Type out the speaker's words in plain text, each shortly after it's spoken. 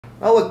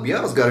Oh look,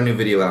 Beato's got a new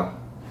video out.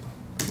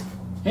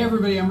 Hey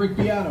everybody, I'm Rick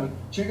Beato.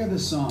 Check out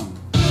this song.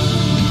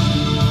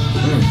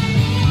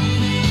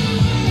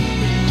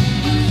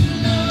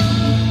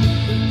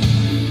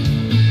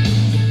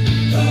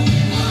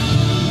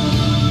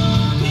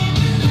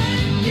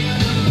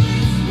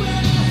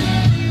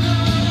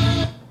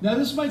 Now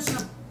this might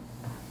sound...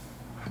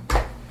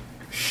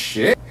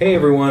 Shit. Hey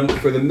everyone,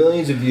 for the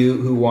millions of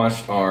you who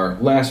watched our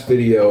last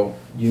video,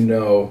 you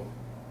know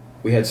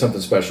we had something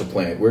special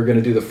planned. We're going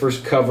to do the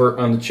first cover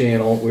on the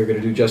channel. We're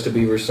going to do Just a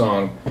Beaver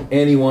song,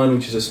 Anyone,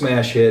 which is a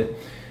smash hit,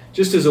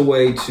 just as a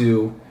way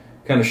to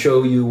kind of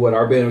show you what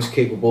our band was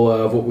capable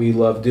of, what we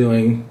love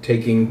doing,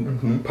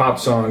 taking pop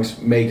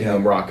songs, making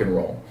them rock and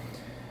roll.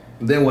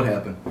 Then what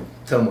happened?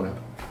 Tell them what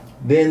happened.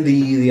 Then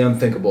the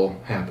unthinkable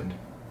happened.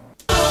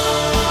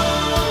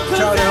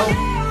 Toto,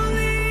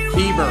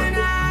 Bieber.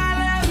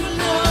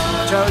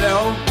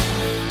 Toto,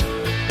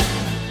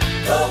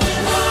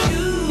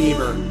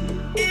 Bieber.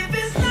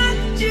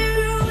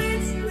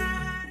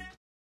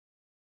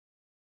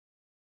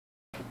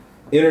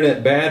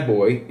 Internet bad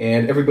boy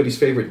and everybody's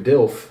favorite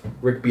DILF,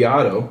 Rick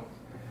Beato,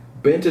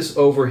 bent us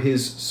over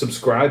his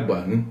subscribe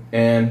button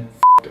and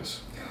f***ed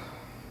us.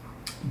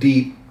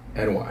 Deep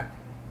and wide.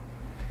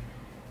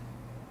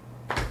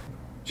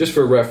 Just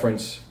for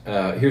reference,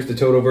 here's the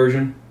Toto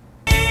version.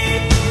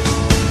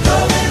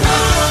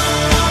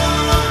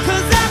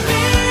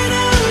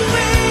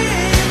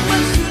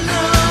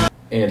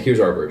 And here's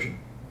our version.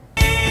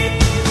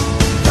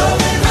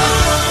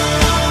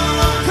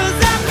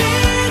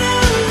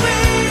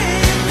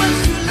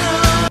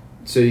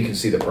 So you can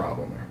see the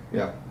problem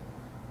there.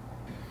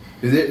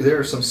 Yeah. There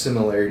are some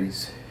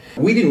similarities.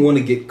 We didn't want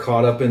to get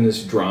caught up in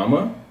this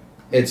drama.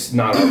 It's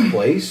not our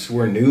place.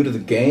 We're new to the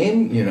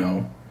game, you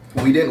know.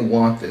 We didn't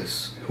want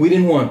this. We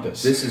didn't want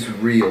this. This is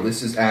real.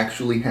 This is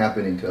actually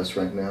happening to us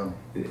right now.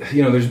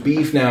 You know, there's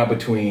beef now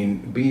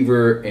between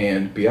Beaver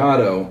and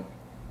Beato,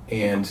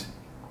 and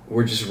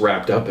we're just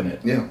wrapped up in it.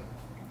 Yeah.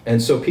 And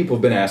so people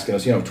have been asking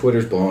us, you know,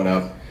 Twitter's blowing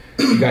up.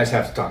 You guys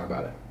have to talk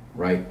about it,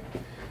 right?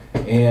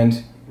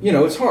 And you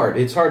know, it's hard.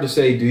 It's hard to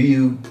say, do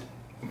you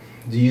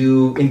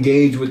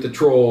engage with the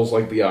trolls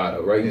like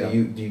Beato, right? Yeah.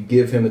 Do you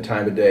give him the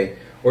time of day,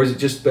 or is it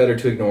just better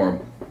to ignore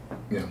him?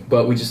 Yeah.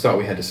 But we just thought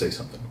we had to say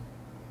something.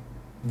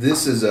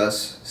 This is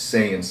us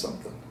saying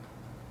something.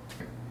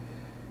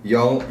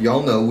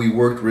 Y'all know we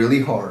worked really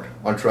hard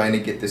on trying to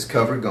get this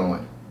cover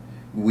going.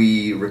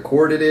 We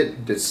recorded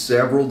it, did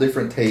several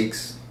different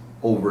takes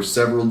over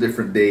several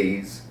different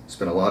days,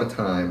 spent a lot of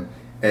time,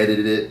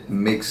 edited it,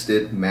 mixed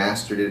it,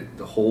 mastered it,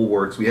 the whole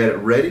works. We had it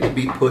ready to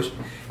be pushed,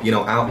 you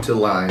know, out to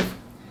live.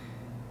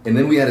 And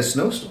then we had a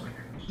snowstorm.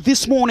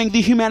 This morning,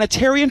 the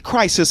humanitarian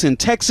crisis in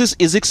Texas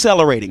is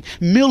accelerating.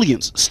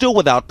 Millions still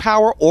without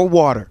power or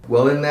water.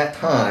 Well, in that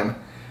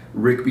time,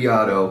 Rick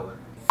Beato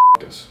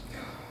f***ed us.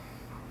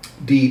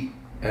 Deep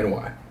and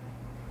wide.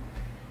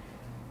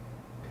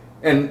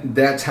 And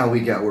that's how we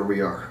got where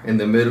we are. In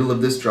the middle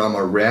of this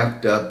drama,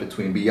 wrapped up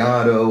between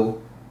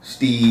Beato,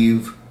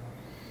 Steve,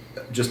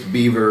 just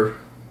Beaver,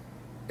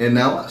 and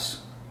now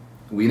us.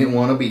 We didn't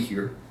want to be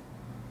here,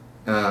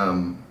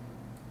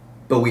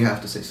 but we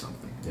have to say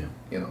something. Yeah.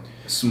 You know,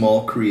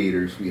 small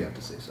creators, we have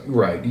to say something.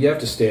 Right. You have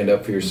to stand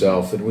up for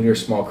yourself, and when you're a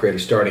small creator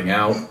starting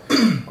out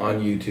on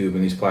YouTube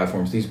and these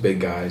platforms, these big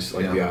guys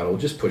like Beato will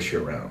just push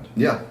you around.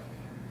 Yeah.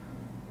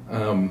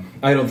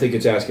 I don't think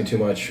it's asking too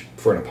much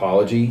for an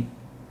apology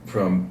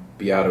from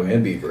Beato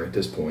and Beaver at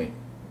this point.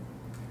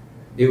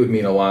 It would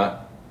mean a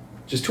lot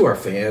just to our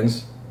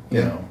fans,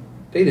 you know.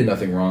 They did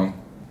nothing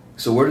wrong.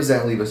 So where does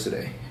that leave us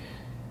today?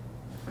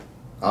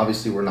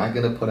 Obviously, we're not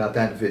going to put out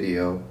that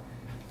video.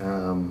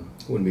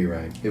 Wouldn't be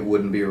right. It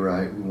wouldn't be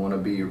right. We want to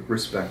be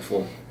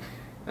respectful.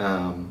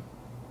 But,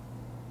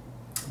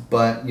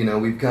 you know,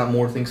 we've got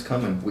more things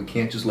coming. We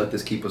can't just let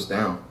this keep us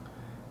down.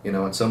 You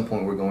know, at some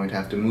point we're going to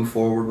have to move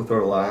forward with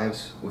our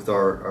lives, with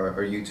our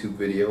YouTube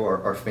video,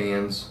 our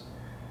fans,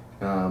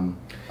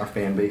 our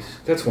fan base.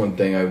 That's one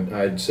thing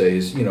I'd say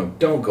is, you know,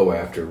 don't go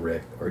after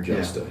Rick or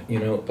Justa. You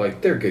know,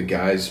 like, they're good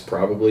guys,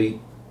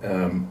 probably.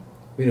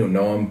 We don't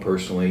know them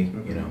personally,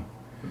 you know.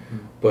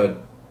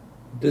 But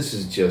this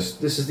is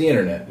the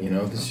internet, you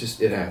know.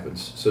 It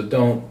happens. So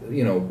don't,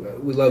 you know,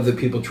 we love that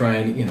people try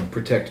and, you know,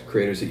 protect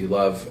creators that you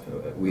love.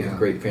 We have a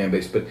great fan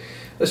base, but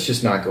let's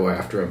just not go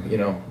after them, you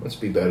know. Let's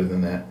be better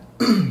than that.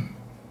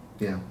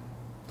 Yeah.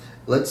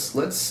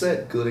 Let's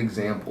set good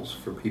examples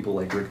for people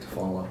like Rick to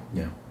follow.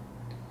 Yeah.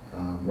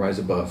 Rise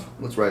above.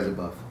 Let's rise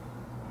above.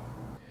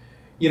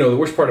 You know, the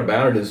worst part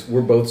about it is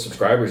we're both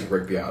subscribers of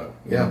Rick Beato.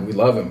 Yeah. We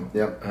love him.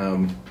 Yeah.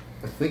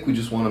 I think we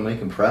just want to make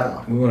him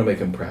proud. We want to make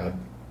him proud.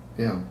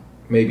 Yeah.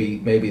 Maybe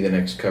the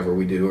next cover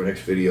we do or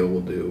next video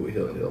we'll do,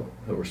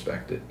 he'll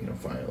respect it, you know,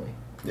 finally.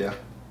 Yeah.